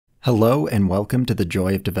Hello and welcome to the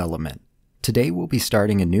Joy of Development. Today we'll be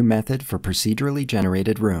starting a new method for procedurally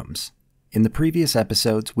generated rooms. In the previous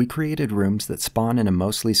episodes, we created rooms that spawn in a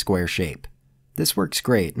mostly square shape. This works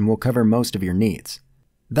great and will cover most of your needs.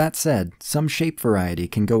 That said, some shape variety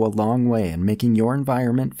can go a long way in making your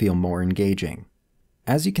environment feel more engaging.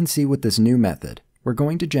 As you can see with this new method, we're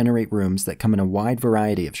going to generate rooms that come in a wide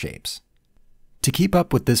variety of shapes. To keep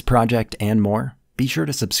up with this project and more, be sure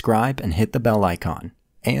to subscribe and hit the bell icon.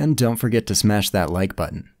 And don't forget to smash that like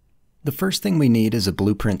button. The first thing we need is a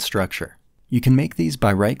blueprint structure. You can make these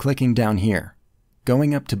by right-clicking down here,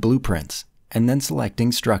 going up to Blueprints, and then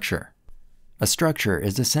selecting Structure. A structure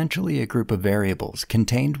is essentially a group of variables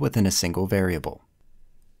contained within a single variable.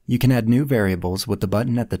 You can add new variables with the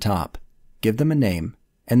button at the top, give them a name,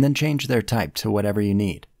 and then change their type to whatever you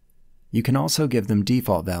need. You can also give them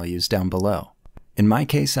default values down below. In my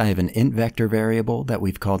case, I have an int vector variable that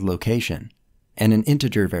we've called location, and an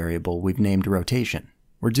integer variable we've named rotation.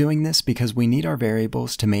 We're doing this because we need our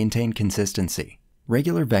variables to maintain consistency.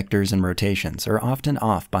 Regular vectors and rotations are often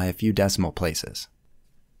off by a few decimal places.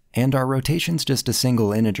 And our rotation's just a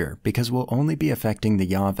single integer because we'll only be affecting the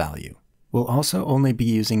yaw value. We'll also only be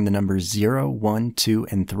using the numbers 0, 1, 2,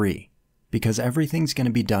 and 3 because everything's going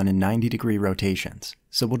to be done in 90-degree rotations,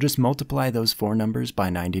 so we'll just multiply those four numbers by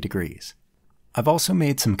 90 degrees. I've also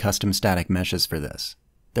made some custom static meshes for this.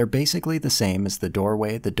 They're basically the same as the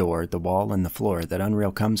doorway, the door, the wall, and the floor that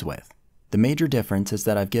Unreal comes with. The major difference is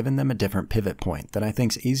that I've given them a different pivot point that I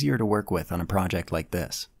think's easier to work with on a project like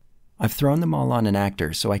this. I've thrown them all on an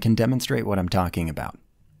actor so I can demonstrate what I'm talking about.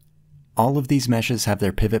 All of these meshes have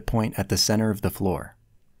their pivot point at the center of the floor.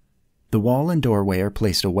 The wall and doorway are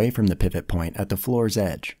placed away from the pivot point at the floor's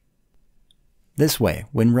edge. This way,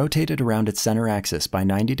 when rotated around its center axis by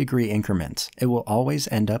 90-degree increments, it will always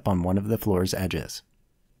end up on one of the floor's edges.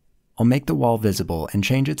 I'll make the wall visible and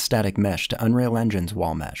change its static mesh to Unreal Engine's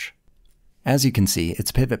wall mesh. As you can see,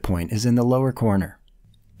 its pivot point is in the lower corner.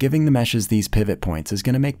 Giving the meshes these pivot points is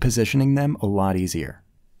going to make positioning them a lot easier.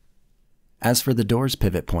 As for the door's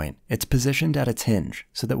pivot point, it's positioned at its hinge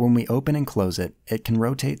so that when we open and close it, it can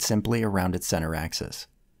rotate simply around its center axis.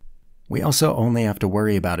 We also only have to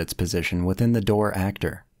worry about its position within the door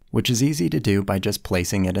actor, which is easy to do by just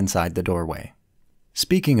placing it inside the doorway.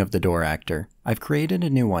 Speaking of the door actor, I've created a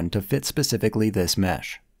new one to fit specifically this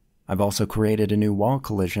mesh. I've also created a new wall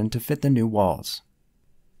collision to fit the new walls.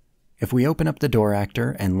 If we open up the door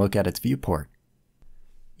actor and look at its viewport,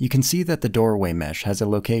 you can see that the doorway mesh has a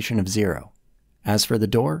location of 0. As for the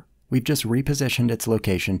door, we've just repositioned its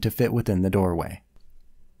location to fit within the doorway.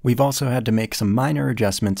 We've also had to make some minor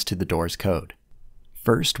adjustments to the door's code.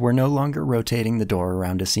 First, we're no longer rotating the door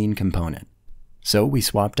around a scene component. So we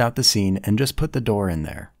swapped out the scene and just put the door in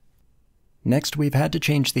there. Next, we've had to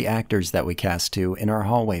change the actors that we cast to in our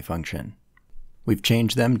hallway function. We've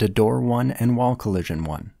changed them to door 1 and wall collision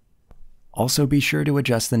 1. Also be sure to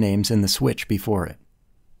adjust the names in the switch before it.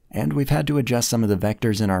 And we've had to adjust some of the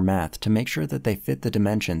vectors in our math to make sure that they fit the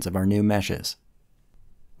dimensions of our new meshes.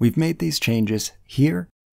 We've made these changes here,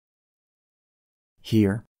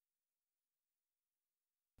 here,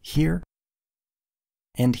 here,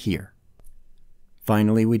 and here.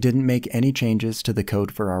 Finally, we didn't make any changes to the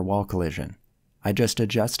code for our wall collision. I just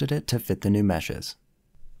adjusted it to fit the new meshes.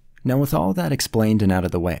 Now with all that explained and out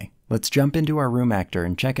of the way, let's jump into our room actor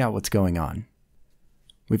and check out what's going on.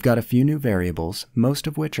 We've got a few new variables, most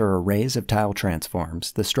of which are arrays of tile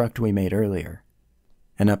transforms, the struct we made earlier.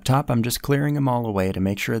 And up top, I'm just clearing them all away to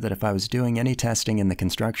make sure that if I was doing any testing in the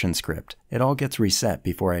construction script, it all gets reset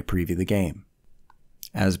before I preview the game.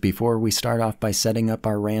 As before, we start off by setting up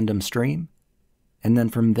our random stream, and then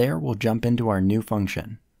from there we'll jump into our new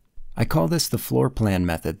function. I call this the floor plan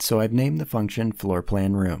method, so I've named the function floor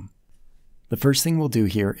plan room. The first thing we'll do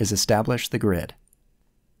here is establish the grid.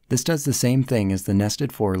 This does the same thing as the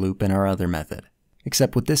nested for loop in our other method,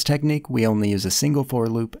 except with this technique we only use a single for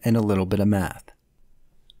loop and a little bit of math.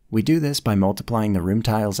 We do this by multiplying the room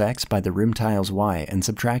tiles x by the room tiles y and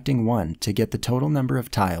subtracting 1 to get the total number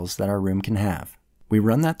of tiles that our room can have. We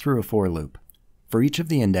run that through a for loop. For each of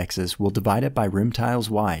the indexes, we'll divide it by room tiles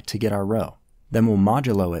y to get our row. Then we'll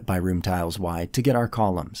modulo it by room tiles y to get our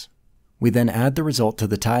columns. We then add the result to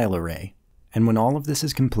the tile array, and when all of this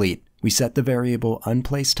is complete, we set the variable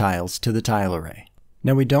unplaceDtiles to the tile array.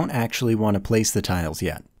 Now we don't actually want to place the tiles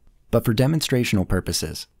yet, but for demonstrational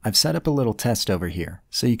purposes, I've set up a little test over here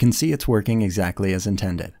so you can see it's working exactly as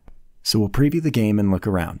intended. So we'll preview the game and look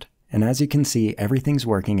around, and as you can see, everything's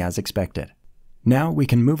working as expected. Now we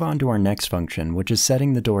can move on to our next function, which is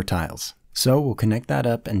setting the door tiles. So we'll connect that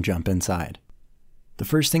up and jump inside. The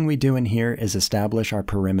first thing we do in here is establish our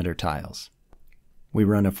perimeter tiles. We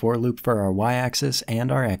run a for loop for our y-axis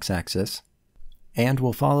and our x-axis, and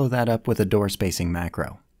we'll follow that up with a door spacing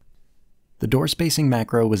macro. The door spacing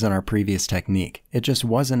macro was in our previous technique, it just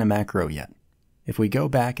wasn't a macro yet. If we go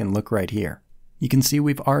back and look right here, you can see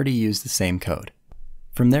we've already used the same code.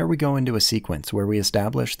 From there we go into a sequence where we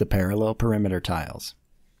establish the parallel perimeter tiles.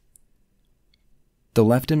 The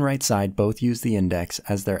left and right side both use the index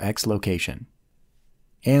as their x location,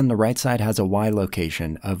 and the right side has a y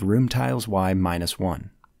location of room tiles y minus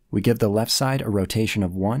 1. We give the left side a rotation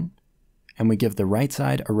of 1, and we give the right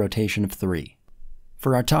side a rotation of 3.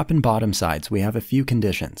 For our top and bottom sides, we have a few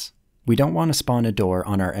conditions. We don't want to spawn a door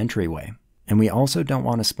on our entryway, and we also don't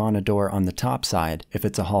want to spawn a door on the top side if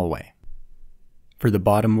it's a hallway. For the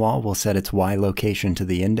bottom wall, we'll set its y location to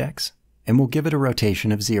the index, and we'll give it a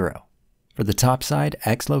rotation of 0. For the top side,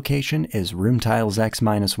 x location is room tiles x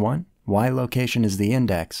minus 1, y location is the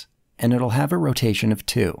index, and it'll have a rotation of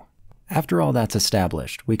 2. After all that's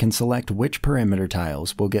established, we can select which perimeter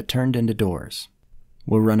tiles will get turned into doors.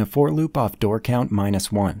 We'll run a for loop off door count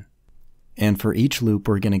minus 1. And for each loop,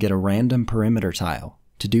 we're going to get a random perimeter tile.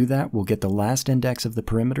 To do that, we'll get the last index of the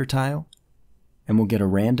perimeter tile, and we'll get a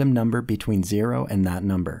random number between 0 and that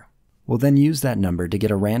number. We'll then use that number to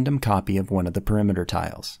get a random copy of one of the perimeter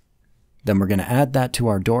tiles. Then we're going to add that to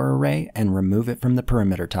our door array and remove it from the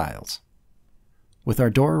perimeter tiles. With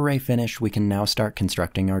our door array finished, we can now start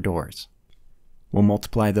constructing our doors. We'll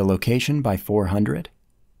multiply the location by 400,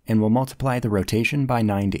 and we'll multiply the rotation by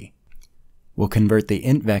 90. We'll convert the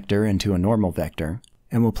int vector into a normal vector,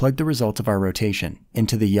 and we'll plug the results of our rotation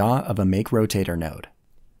into the yaw of a makeRotator node.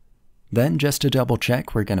 Then, just to double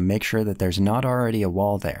check, we're going to make sure that there's not already a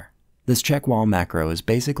wall there. This check wall macro is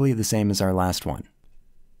basically the same as our last one.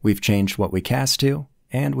 We've changed what we cast to,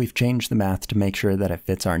 and we've changed the math to make sure that it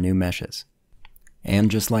fits our new meshes.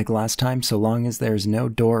 And just like last time, so long as there's no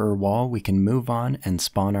door or wall, we can move on and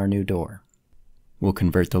spawn our new door. We'll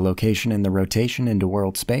convert the location and the rotation into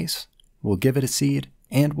world space, we'll give it a seed,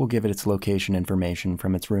 and we'll give it its location information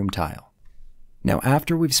from its room tile. Now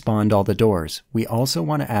after we've spawned all the doors, we also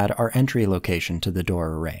want to add our entry location to the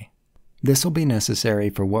door array. This will be necessary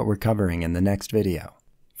for what we're covering in the next video.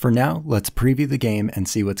 For now, let's preview the game and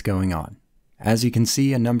see what's going on. As you can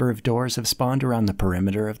see, a number of doors have spawned around the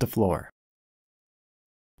perimeter of the floor.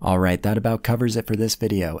 Alright, that about covers it for this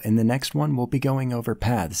video. In the next one, we'll be going over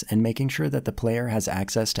paths and making sure that the player has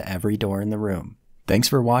access to every door in the room. Thanks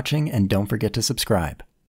for watching, and don't forget to subscribe.